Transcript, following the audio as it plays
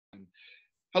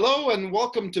Hello and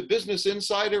welcome to Business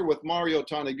Insider with Mario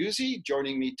Toneguzzi.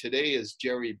 Joining me today is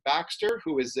Gerry Baxter,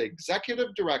 who is the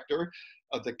Executive Director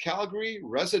of the Calgary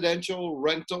Residential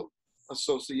Rental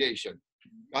Association.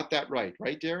 Got that right,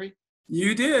 Gerry?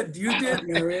 You did,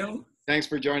 Mario. Thanks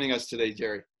for joining us today,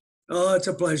 Gerry. Oh, it's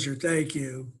a pleasure. Thank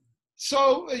you.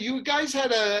 So you guys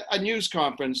had a news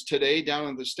conference today down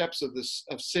on the steps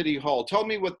of City Hall. Tell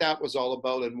me what that was all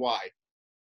about and why.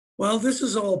 Well, this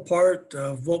is all part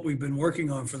of what we've been working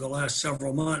on for the last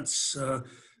several months,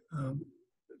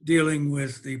 dealing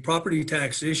with the property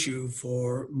tax issue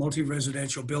for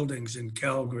multi-residential buildings in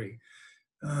Calgary.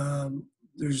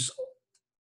 There's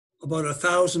about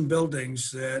 1,000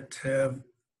 buildings that have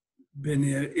been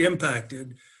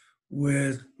impacted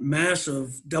with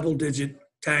massive double-digit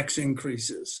tax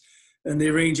increases, and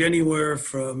they range anywhere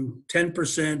from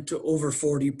 10% to over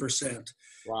 40%.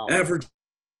 Wow. Averaging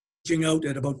out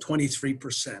at about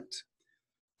 23%.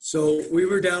 So we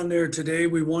were down there today.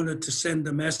 We wanted to send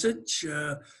a message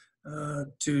to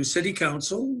City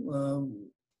Council.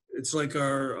 It's like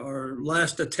our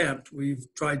last attempt. We've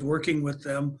tried working with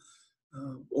them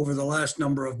over the last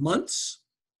number of months,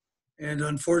 and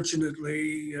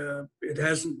unfortunately, it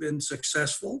hasn't been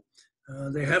successful.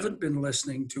 They haven't been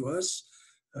listening to us.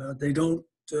 They don't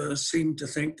seem to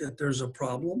think that there's a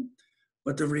problem.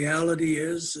 But the reality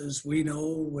is, as we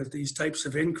know with these types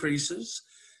of increases,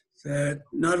 that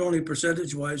not only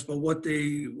percentage-wise, but what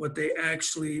they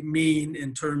actually mean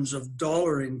in terms of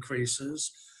dollar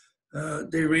increases,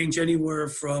 they range anywhere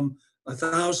from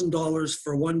 $1,000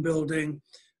 for one building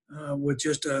with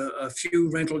just a few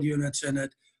rental units in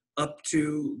it, up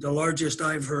to the largest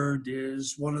I've heard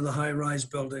is one of the high-rise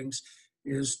buildings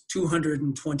is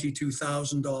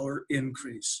 $222,000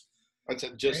 increase. That's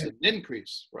just an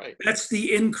increase, right? That's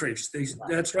the increase.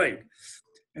 That's right.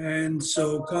 And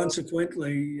so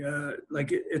consequently,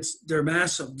 they're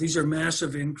massive. These are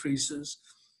massive increases,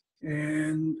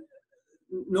 and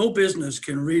no business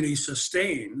can really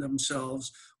sustain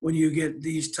themselves when you get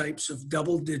these types of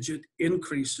double-digit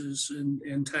increases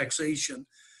in taxation.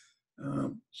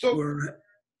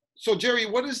 So Gerry,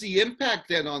 what is the impact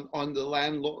then on the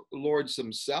landlords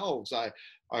themselves?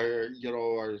 Are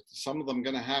some of them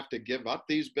going to have to give up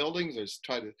these buildings or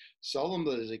try to sell them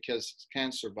because they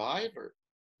can't survive? Or?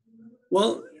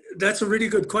 Well, that's a really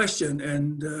good question.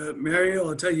 And Mario,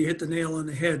 I'll tell you, hit the nail on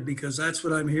the head, because that's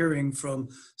what I'm hearing from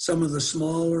some of the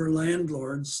smaller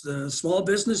landlords. The small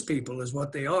business people is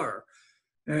what they are.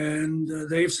 And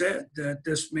they've said that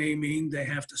this may mean they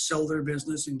have to sell their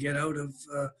business and get out of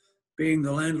being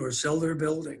the landlord, sell their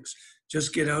buildings,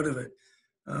 just get out of it.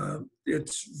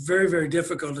 It's very, very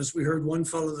difficult, as we heard one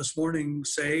fellow this morning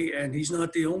say, and he's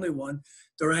not the only one.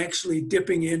 They're actually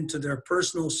dipping into their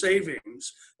personal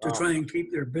savings to try and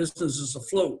keep their businesses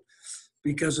afloat.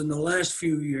 Because in the last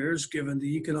few years, given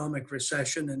the economic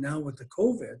recession and now with the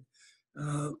COVID,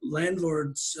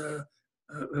 landlords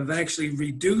have actually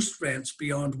reduced rents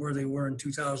beyond where they were in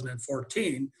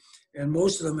 2014. And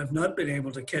most of them have not been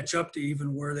able to catch up to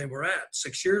even where they were at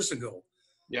 6 years ago.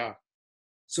 Yeah.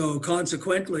 So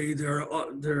consequently, their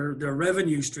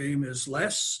revenue stream is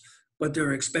less, but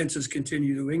their expenses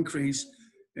continue to increase.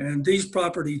 And these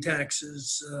property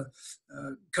taxes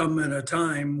come at a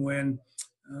time when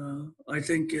I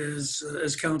think,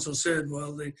 as council said,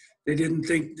 well, they didn't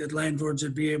think that landlords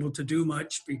would be able to do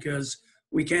much because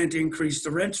we can't increase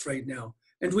the rents right now,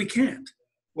 and we can't.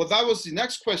 Well, that was the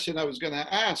next question I was going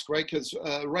to ask, right? Because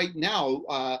right now,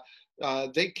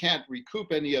 they can't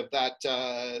recoup any of that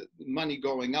money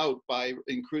going out by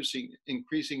increasing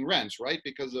rents, right?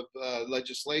 Because of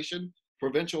legislation,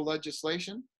 provincial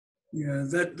legislation. Yeah,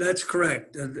 that's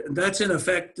correct. That's in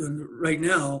effect right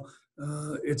now.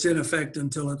 It's in effect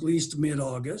until at least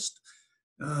mid-August.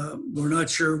 We're not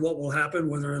sure what will happen,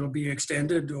 whether it'll be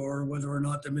extended or whether or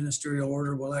not the ministerial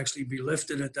order will actually be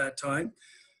lifted at that time.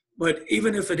 But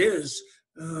even if it is,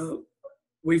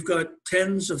 we've got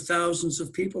tens of thousands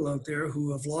of people out there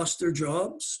who have lost their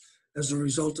jobs as a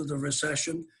result of the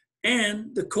recession,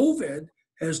 and the COVID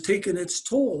has taken its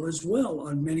toll as well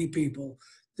on many people.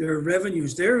 Their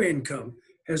revenues, their income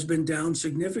has been down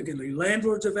significantly.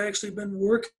 Landlords have actually been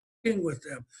working with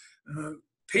them,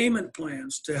 payment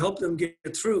plans to help them get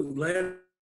through.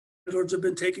 Landlords have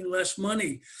been taking less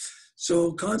money.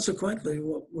 So consequently,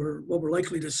 what we're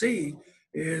likely to see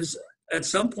is at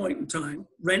some point in time,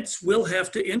 rents will have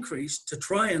to increase to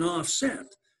try and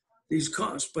offset these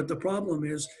costs. But the problem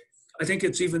is, I think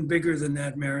it's even bigger than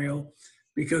that, Mario,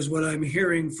 because what I'm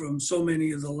hearing from so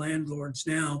many of the landlords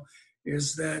now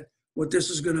is that what this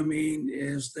is going to mean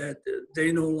is that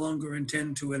they no longer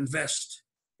intend to invest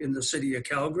in the city of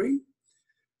Calgary.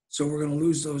 So we're going to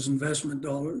lose those investment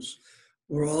dollars.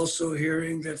 We're also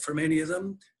hearing that for many of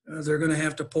them, they're going to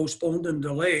have to postpone and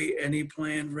delay any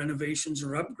planned renovations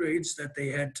or upgrades that they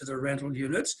had to their rental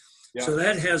units. Yeah. So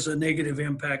that has a negative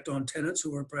impact on tenants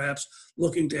who are perhaps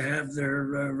looking to have their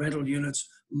rental units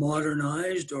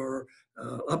modernized or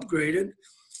upgraded.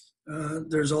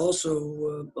 There's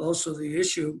also the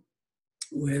issue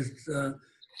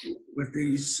with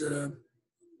these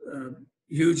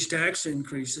huge tax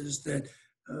increases that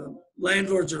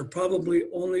landlords are probably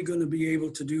only going to be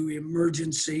able to do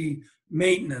emergency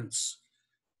maintenance.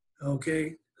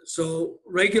 Okay, so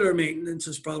regular maintenance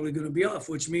is probably going to be off,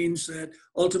 which means that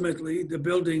ultimately the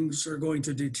buildings are going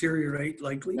to deteriorate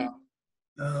likely. Yeah.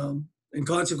 And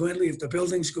consequently, if the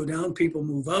buildings go down, people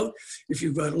move out. If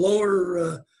you've got lower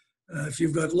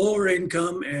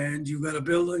income and you've got a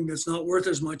building that's not worth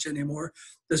as much anymore,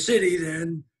 the city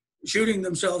then shooting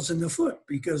themselves in the foot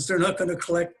because they're not going to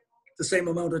collect the same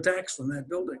amount of tax from that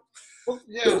building. Well,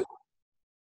 yeah.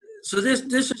 So this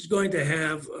is going to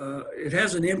have it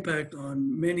has an impact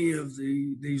on many of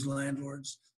these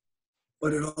landlords,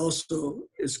 but it also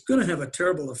is going to have a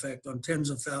terrible effect on tens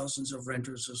of thousands of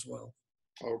renters as well.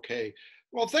 Okay.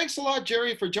 Well, thanks a lot,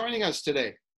 Gerry, for joining us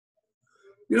today.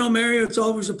 You know, Mario, it's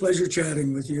always a pleasure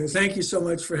chatting with you. Thank you so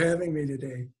much for having me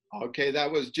today. Okay, that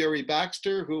was Gerry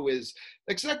Baxter, who is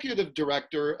Executive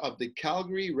Director of the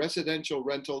Calgary Residential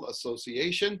Rental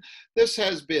Association. This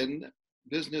has been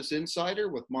Business Insider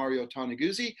with Mario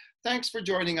Toneguzzi. Thanks for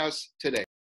joining us today.